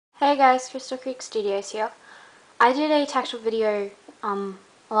Hey guys, Crystal Creek Studios here. I did a tack shop video a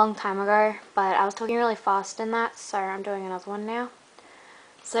long time ago, but I was talking really fast in that, so I'm doing another one now.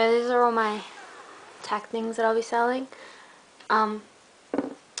 So these are all my tack things that I'll be selling.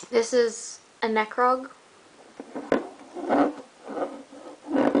 This is a neck rug.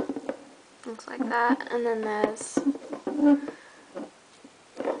 Looks like that. And then there's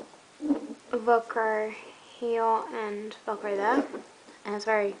Velcro here and Velcro there. And it's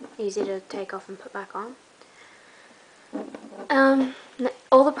very easy to take off and put back on.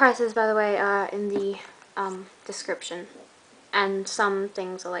 All the prices, by the way, are in the description, and some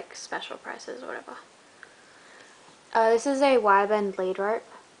things are like special prices or whatever. This is a wire bend lead rope.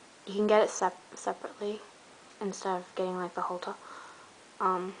 You can get it separately instead of getting like the halter.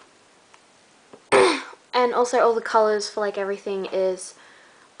 And also all the colours for like everything is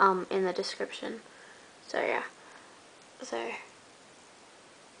in the description. So yeah, so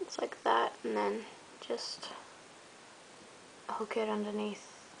it's like that, and then just hook it underneath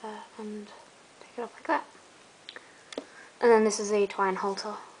that and take it off like that. And then this is a twine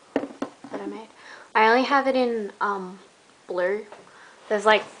halter that I made. I only have it in blue. There's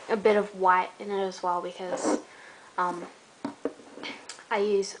like a bit of white in it as well because I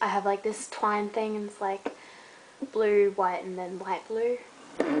have like this twine thing, and it's like blue, white, and then light blue.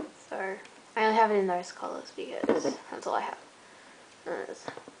 So I only have it in those colours because that's all I have. And there's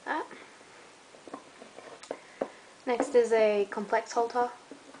that. Next is a complex halter.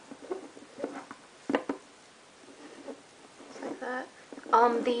 Just like that.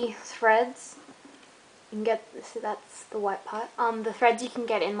 The threads, you can get, so that's the white part. The threads you can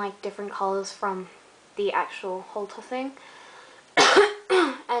get in like different colours from the actual halter thing.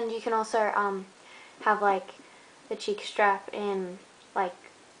 And you can also have like the cheek strap in like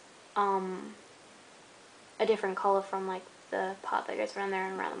a different colour from like the part that goes around there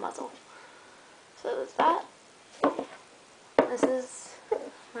and around the muzzle. So there's that. This is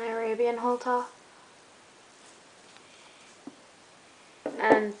my Arabian halter.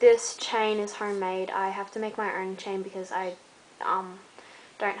 And this chain is homemade. I have to make my own chain because I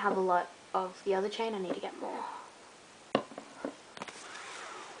don't have a lot of the other chain. I need to get more.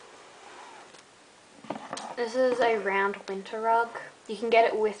 This is a round winter rug. You can get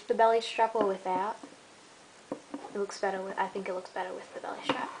it with the belly strap or without. It looks better with, I think it looks better with the belly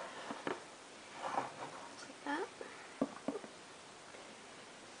strap. Just like that.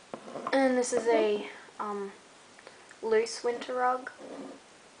 And this is a loose winter rug.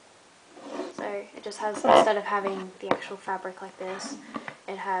 So it just has, instead of having the actual fabric like this,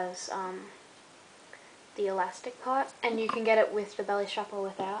 it has the elastic part, and you can get it with the belly strap or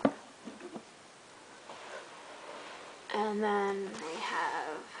without. And then we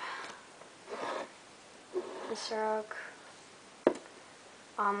have this rug.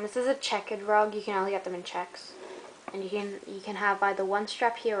 This is a checkered rug. You can only get them in checks, and you can have either one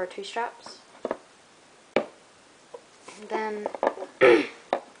strap here or two straps. And then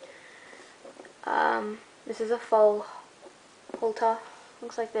this is a faux halter.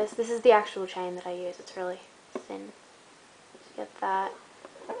 Looks like this. This is the actual chain that I use. It's really thin. So you get that,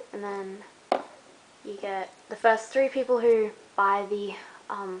 and then you get the first 3 people who buy the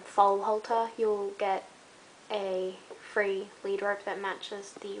faux halter, you'll get a free lead rope that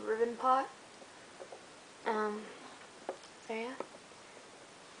matches the ribbon part. So yeah.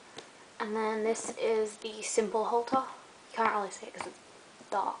 And then this is the simple halter. You can't really see it because it's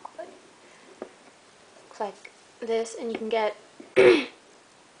dark, but it looks like this, and you can get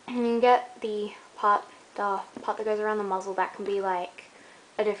the part that goes around the muzzle that can be like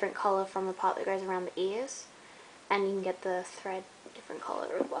a different colour from the part that goes around the ears, and you can get the thread different colour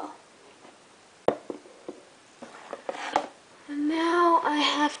as well. And now I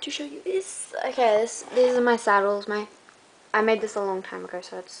have to show you this. Okay, these are my saddles. I made this a long time ago,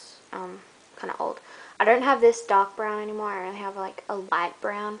 so it's kind of old. I don't have this dark brown anymore. I only have like a light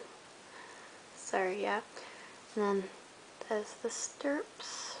brown. So yeah. And then there's the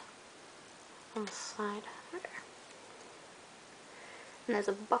stirrups on the side. Okay. And there's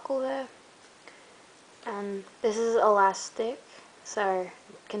a buckle there. And this is elastic, so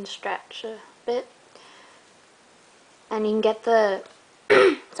it can stretch a bit. And you can get the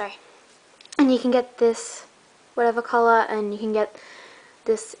sorry. And you can get this whatever colour, and you can get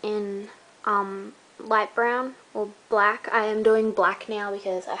this in light brown or black. I am doing black now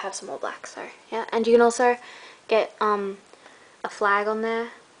because I have some more black, so yeah. And you can also get a flag on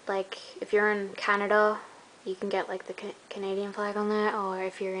there. Like if you're in Canada, you can get like the Canadian flag on there, or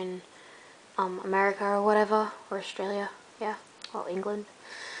if you're in America or whatever, or Australia, yeah, or England.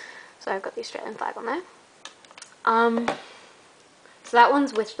 So I've got the Australian flag on there. So that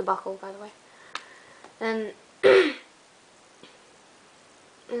one's with the buckle, by the way. And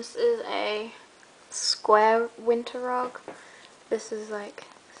this is a square winter rug. This is like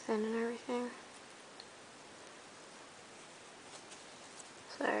thin and everything.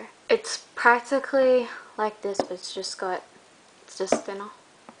 So it's practically like this, but it's just thinner.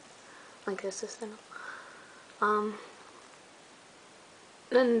 Like this is thinner.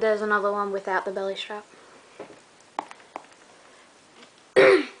 Then there's another one without the belly strap.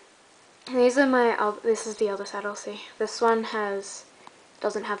 These are this is the other saddle, see. This one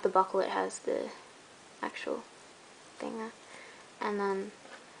doesn't have the buckle, it has the actual thing there. And then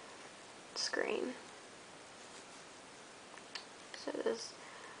screen. So there's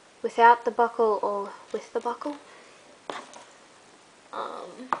without the buckle or with the buckle.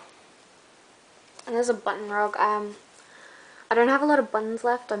 And there's a button rug. I don't have a lot of buttons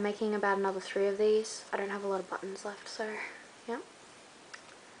left. I'm making about another 3 of these. I don't have a lot of buttons left, so yeah.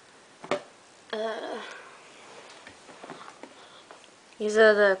 These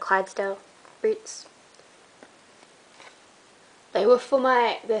are the Clydesdale boots. They're for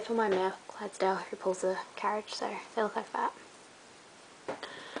my mare, Clydesdale, who pulls the carriage, so they look like that.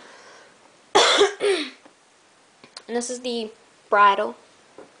 And this is the bridle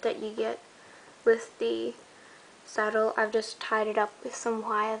that you get with the saddle. I've just tied it up with some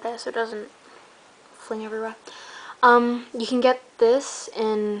wire there so it doesn't fling everywhere. You can get this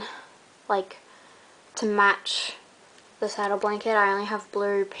in, like, to match the saddle blanket. I only have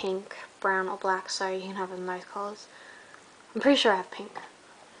blue, pink, brown or black, so you can have it in those colours. I'm pretty sure I have pink.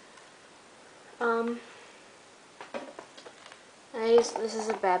 This is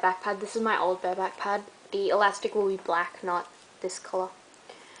a bareback pad. This is my old bareback pad. The elastic will be black, not this colour.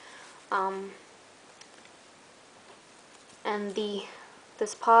 And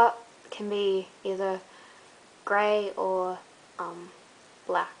this part can be either grey or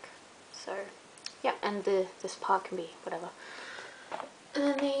black. So yeah, and this part can be whatever. And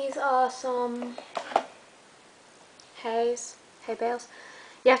then these are some hay bales.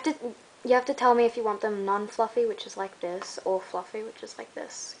 You have to tell me if you want them non-fluffy, which is like this, or fluffy, which is like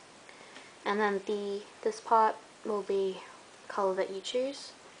this. And then this part will be colour that you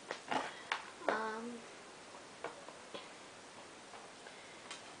choose.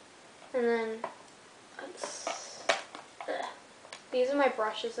 And then these are my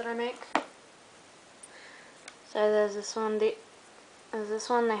brushes that I make. So there's this one. They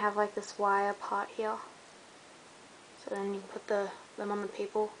have like this wire part here. So then you can put them on the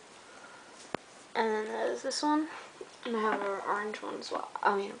people. And then there's this one, and I have an orange one as well.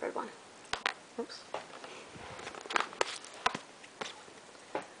 I mean a red one. Oops.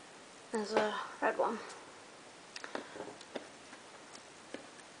 There's a red one.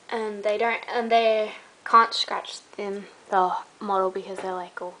 And they can't scratch the model because they're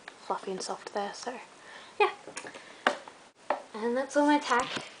like all fluffy and soft there, so yeah. And that's all my tack.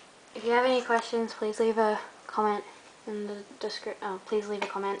 If you have any questions, please leave a comment in the description. Please leave a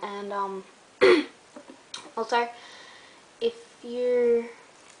comment, and also if you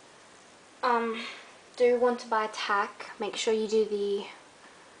do want to buy tack, make sure you do the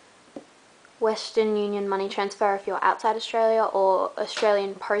Western Union money transfer if you're outside Australia, or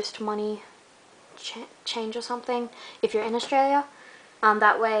Australian Post money change or something if you're in Australia.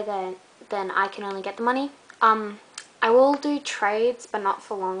 That way then I can only get the money. I will do trades, but not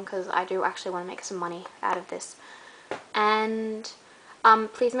for long, because I do actually want to make some money out of this. And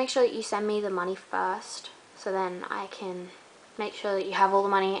please make sure that you send me the money first, so then I can make sure that you have all the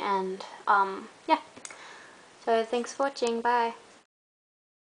money. And yeah, so thanks for watching. Bye.